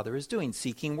the Father is doing,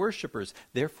 seeking worshipers.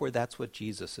 Therefore, that's what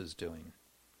Jesus is doing.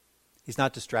 He's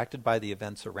not distracted by the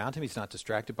events around him. He's not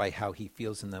distracted by how he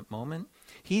feels in that moment.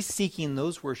 He's seeking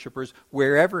those worshipers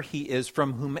wherever he is,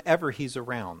 from whomever he's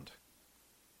around.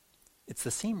 It's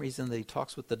the same reason that he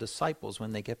talks with the disciples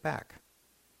when they get back.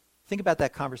 Think about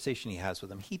that conversation he has with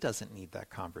them. He doesn't need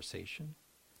that conversation.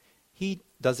 He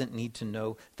doesn't need to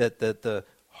know that the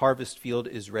harvest field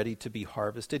is ready to be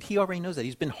harvested. He already knows that.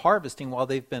 He's been harvesting while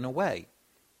they've been away.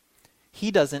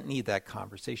 He doesn't need that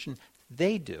conversation.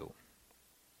 They do.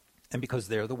 And because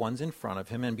they're the ones in front of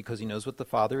him, and because he knows what the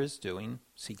Father is doing,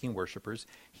 seeking worshipers,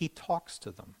 he talks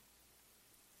to them,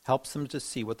 helps them to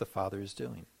see what the Father is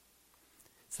doing.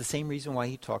 It's the same reason why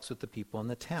he talks with the people in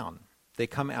the town. They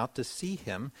come out to see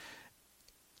him.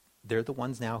 They're the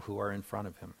ones now who are in front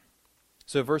of him.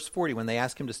 So verse 40, when they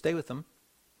ask him to stay with them,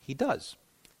 he does.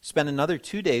 Spend another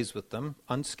 2 days with them,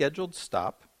 unscheduled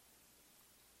stop,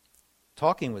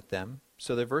 talking with them.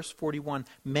 So that verse 41,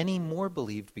 many more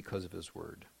believed because of his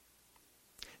word.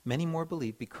 Many more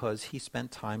believed because he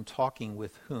spent time talking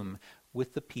with whom?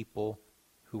 With the people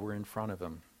who were in front of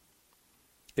him.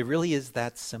 It really is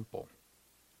that simple.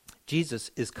 Jesus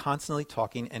is constantly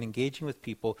talking and engaging with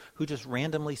people who just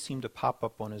randomly seem to pop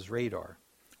up on his radar.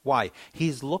 Why?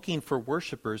 He's looking for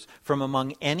worshipers from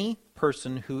among any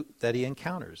person that he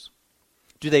encounters.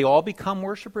 Do they all become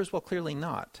worshipers? Well, clearly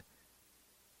not.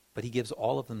 But he gives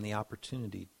all of them the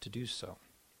opportunity to do so.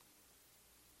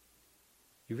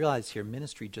 You realize here,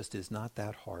 ministry just is not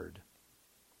that hard.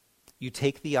 You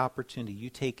take the opportunity, you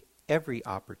take every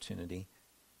opportunity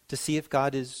to see if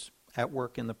God is at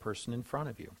work in the person in front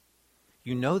of you.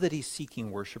 You know that he's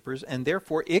seeking worshipers, and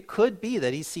therefore it could be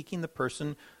that he's seeking the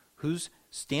person who's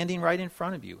standing right in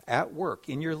front of you, at work,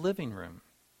 in your living room,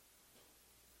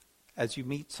 as you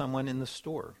meet someone in the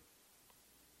store.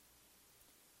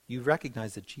 You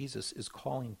recognize that Jesus is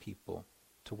calling people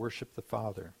to worship the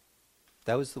Father.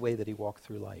 That was the way that he walked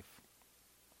through life.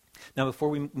 Now, before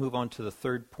we move on to the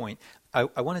third point, I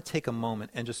want to take a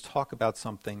moment and just talk about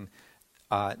something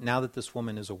now that this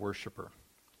woman is a worshiper.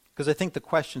 Because I think the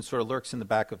question sort of lurks in the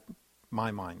back of my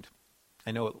mind.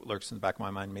 I know it lurks in the back of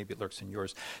my mind. Maybe it lurks in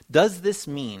yours. Does this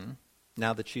mean,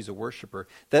 now that she's a worshiper,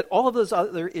 that all of those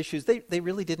other issues, they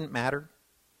really didn't matter?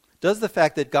 Does the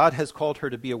fact that God has called her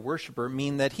to be a worshiper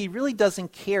mean that he really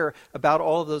doesn't care about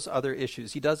all of those other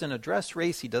issues? He doesn't address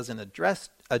race. He doesn't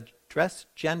address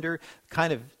gender,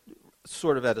 kind of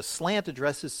sort of at a slant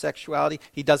addresses sexuality.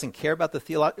 He doesn't care about the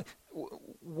theology.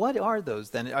 What are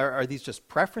those then? Are these just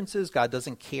preferences? God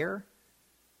doesn't care?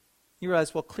 You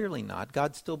realize, well, clearly not.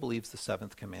 God still believes the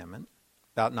seventh commandment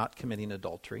about not committing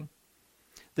adultery.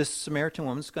 This Samaritan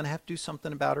woman's going to have to do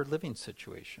something about her living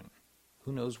situation.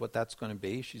 Who knows what that's going to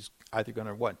be? She's either going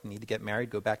to, need to get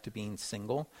married, go back to being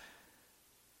single.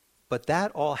 But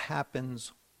that all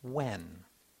happens when?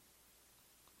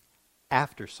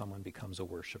 After someone becomes a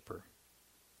worshiper,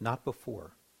 not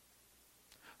before.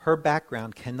 Her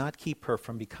background cannot keep her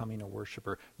from becoming a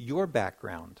worshiper. Your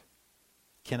background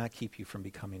cannot keep you from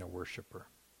becoming a worshiper.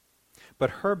 But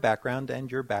her background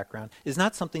and your background is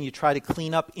not something you try to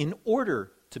clean up in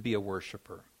order to be a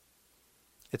worshiper.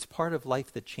 It's part of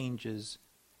life that changes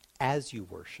as you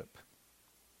worship.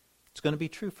 It's going to be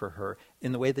true for her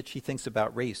in the way that she thinks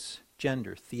about race,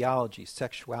 gender, theology,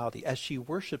 sexuality. As she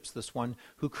worships this one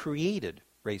who created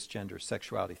race, gender,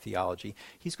 sexuality, theology,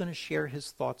 he's going to share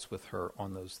his thoughts with her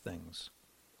on those things.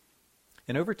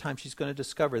 And over time, she's going to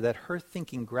discover that her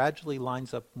thinking gradually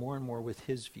lines up more and more with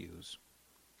his views.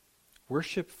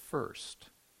 Worship first.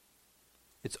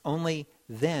 It's only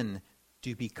then do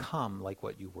you become like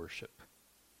what you worship.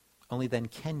 Only then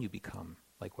can you become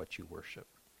like what you worship.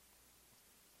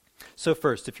 So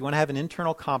first, if you want to have an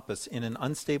internal compass in an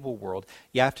unstable world,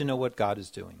 you have to know what God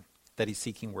is doing, that he's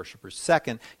seeking worshipers.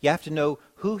 Second, you have to know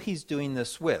who he's doing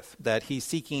this with, that he's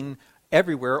seeking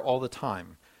everywhere all the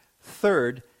time.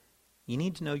 Third, you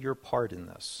need to know your part in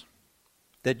this,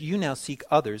 that you now seek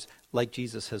others like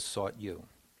Jesus has sought you.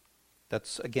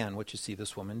 That's, again, what you see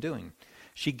this woman doing.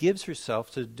 She gives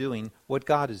herself to doing what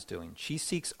God is doing. She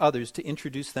seeks others to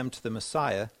introduce them to the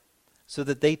Messiah so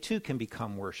that they too can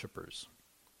become worshipers.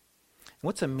 And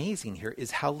what's amazing here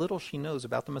is how little she knows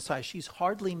about the Messiah. She's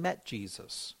hardly met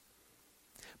Jesus.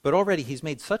 But already he's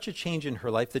made such a change in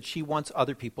her life that she wants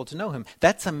other people to know him.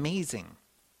 That's amazing.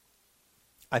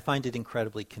 I find it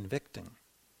incredibly convicting.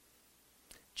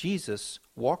 Jesus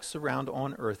walks around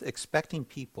on earth expecting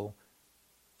people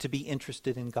to be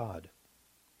interested in God,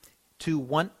 to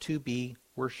want to be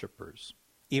worshipers,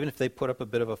 even if they put up a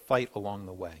bit of a fight along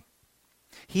the way.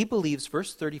 He believes,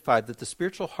 verse 35, that the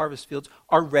spiritual harvest fields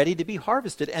are ready to be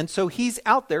harvested, and so he's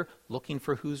out there looking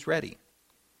for who's ready.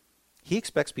 He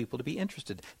expects people to be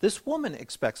interested. This woman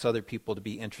expects other people to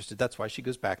be interested. That's why she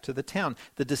goes back to the town.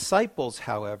 The disciples,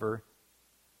 however,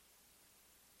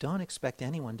 don't expect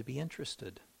anyone to be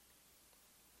interested.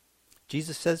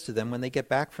 Jesus says to them when they get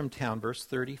back from town, verse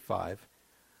 35,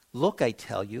 "Look, I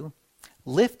tell you,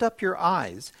 lift up your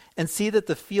eyes and see that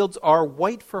the fields are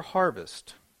white for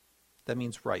harvest." That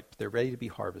means ripe. They're ready to be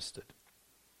harvested.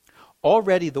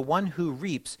 Already the one who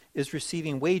reaps is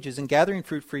receiving wages and gathering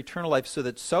fruit for eternal life, so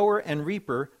that sower and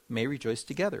reaper may rejoice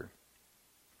together.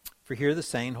 For here the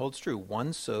saying holds true,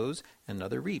 one sows and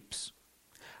another reaps.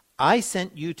 I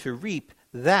sent you to reap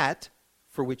that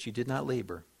for which you did not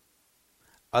labor.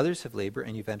 Others have labored,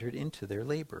 and you've entered into their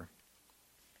labor.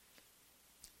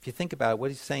 If you think about it,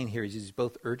 what he's saying here is he's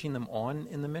both urging them on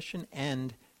in the mission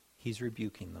and he's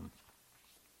rebuking them.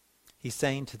 He's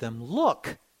saying to them,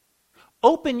 look,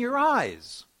 open your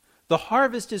eyes. The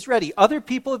harvest is ready. Other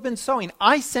people have been sowing.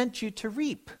 I sent you to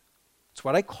reap. It's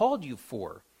what I called you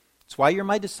for. It's why you're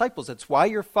my disciples. That's why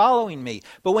you're following me.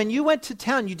 But when you went to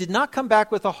town, you did not come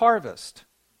back with a harvest.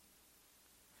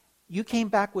 You came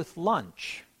back with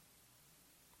lunch.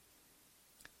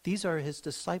 These are his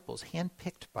disciples,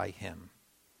 handpicked by him.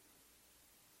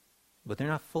 But they're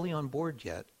not fully on board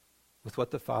yet with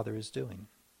what the Father is doing.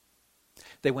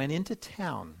 They went into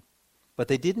town, but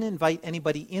they didn't invite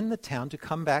anybody in the town to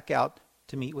come back out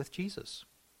to meet with Jesus,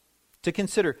 to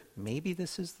consider, maybe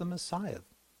this is the Messiah.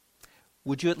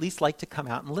 Would you at least like to come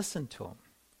out and listen to him?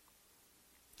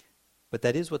 But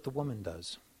that is what the woman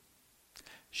does.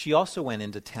 She also went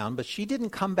into town, but she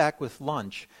didn't come back with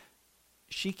lunch.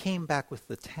 She came back with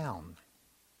the town.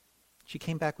 She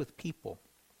came back with people.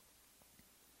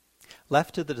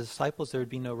 Left to the disciples, there would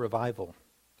be no revival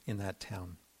in that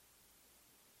town.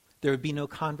 There would be no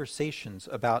conversations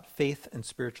about faith and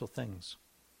spiritual things.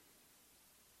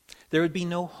 There would be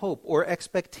no hope or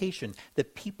expectation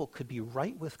that people could be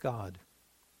right with God,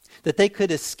 that they could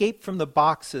escape from the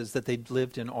boxes that they'd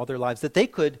lived in all their lives, that they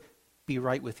could be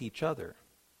right with each other.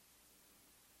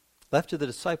 Left to the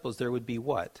disciples, there would be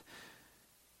what?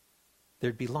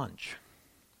 There'd be lunch.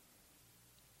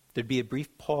 There'd be a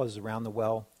brief pause around the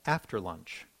well after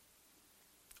lunch.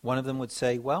 One of them would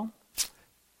say, well,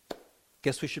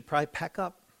 guess we should probably pack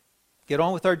up. Get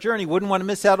on with our journey. Wouldn't want to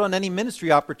miss out on any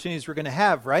ministry opportunities we're going to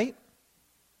have, right?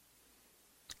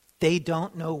 They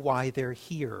don't know why they're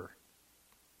here.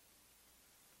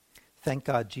 Thank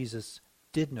God Jesus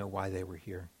did know why they were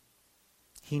here.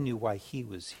 He knew why he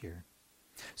was here.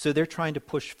 So they're trying to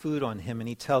push food on him, and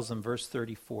he tells them, verse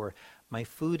 34, my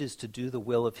food is to do the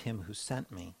will of him who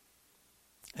sent me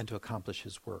and to accomplish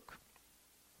his work.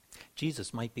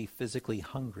 Jesus might be physically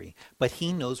hungry, but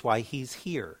he knows why he's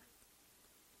here.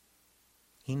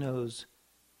 He knows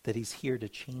that he's here to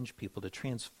change people, to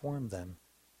transform them,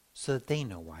 so that they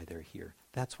know why they're here.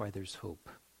 That's why there's hope.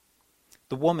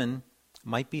 The woman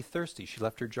might be thirsty. She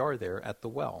left her jar there at the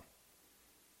well.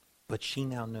 But she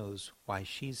now knows why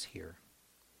she's here.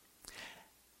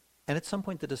 And at some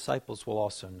point the disciples will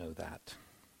also know that.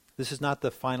 This is not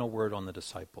the final word on the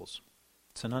disciples.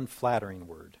 It's an unflattering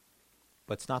word,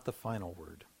 but it's not the final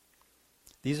word.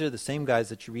 These are the same guys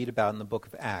that you read about in the book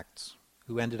of Acts,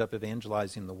 who ended up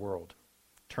evangelizing the world,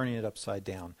 turning it upside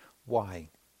down. Why?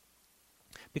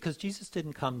 Because Jesus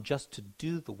didn't come just to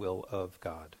do the will of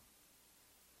God.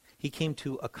 He came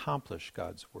to accomplish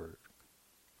God's word.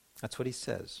 That's what he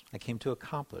says. I came to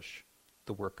accomplish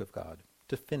the work of God,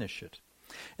 to finish it.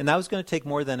 And that was going to take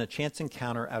more than a chance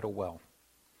encounter at a well.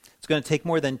 It's going to take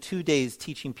more than 2 days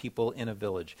teaching people in a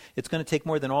village. It's going to take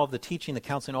more than all of the teaching, the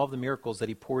counseling, all of the miracles that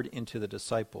he poured into the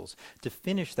disciples. To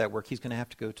finish that work, he's going to have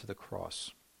to go to the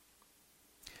cross.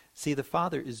 See, the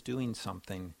Father is doing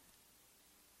something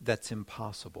that's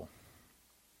impossible.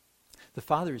 The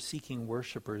Father is seeking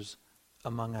worshipers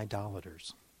among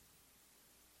idolaters.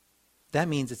 That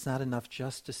means it's not enough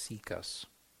just to seek us.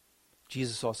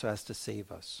 Jesus also has to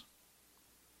save us.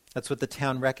 That's what the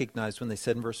town recognized when they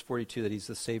said in verse 42 that he's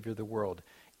the Savior of the world.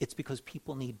 It's because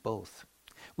people need both.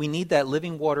 We need that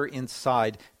living water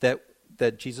inside that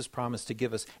Jesus promised to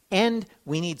give us. And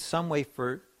we need some way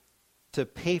to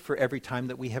pay for every time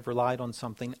that we have relied on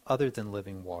something other than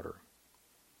living water.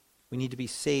 We need to be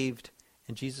saved,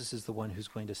 and Jesus is the one who's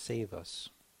going to save us.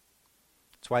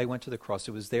 That's why he went to the cross.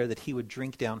 It was there that he would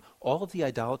drink down all of the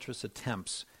idolatrous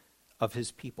attempts of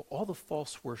his people, all the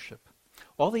false worship.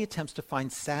 All the attempts to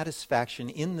find satisfaction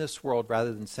in this world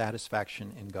rather than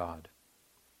satisfaction in God.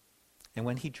 And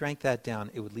when he drank that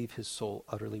down, it would leave his soul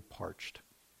utterly parched.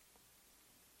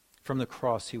 From the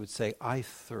cross, he would say, I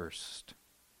thirst.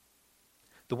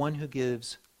 The one who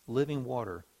gives living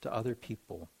water to other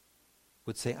people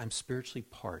would say, I'm spiritually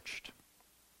parched.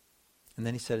 And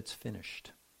then he said, it's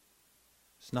finished.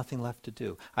 There's nothing left to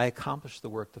do. I accomplished the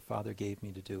work the Father gave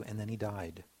me to do, and then he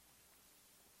died.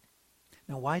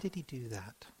 Now, why did he do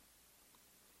that?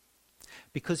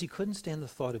 Because he couldn't stand the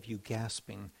thought of you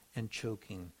gasping and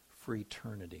choking for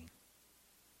eternity.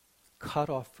 Cut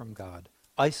off from God,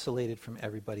 isolated from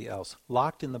everybody else,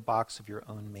 locked in the box of your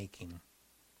own making.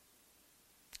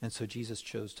 And so Jesus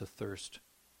chose to thirst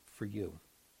for you,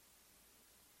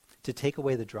 to take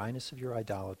away the dryness of your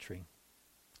idolatry,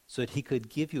 so that he could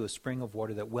give you a spring of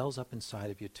water that wells up inside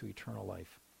of you to eternal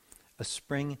life, a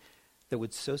spring that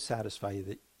would so satisfy you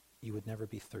that you would never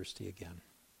be thirsty again.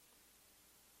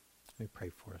 Let me pray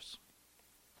for us.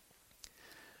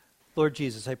 Lord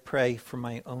Jesus, I pray for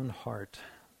my own heart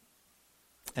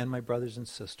and my brothers and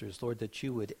sisters, Lord, that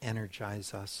you would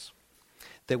energize us,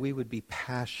 that we would be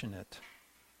passionate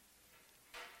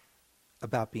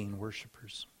about being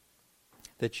worshipers,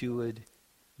 that you would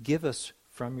give us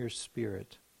from your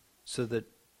Spirit so that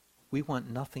we want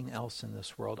nothing else in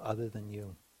this world other than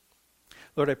you.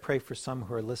 Lord, I pray for some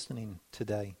who are listening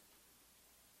today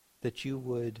that you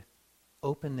would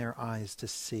open their eyes to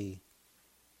see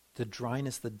the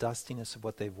dryness, the dustiness of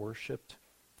what they've worshipped,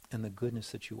 and the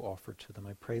goodness that you offer to them.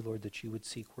 I pray, Lord, that you would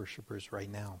seek worshipers right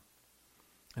now.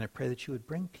 And I pray that you would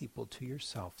bring people to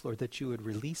yourself. Lord, that you would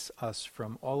release us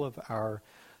from all of our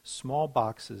small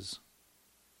boxes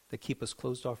that keep us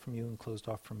closed off from you and closed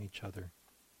off from each other.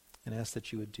 And ask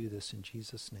that you would do this in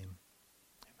Jesus' name.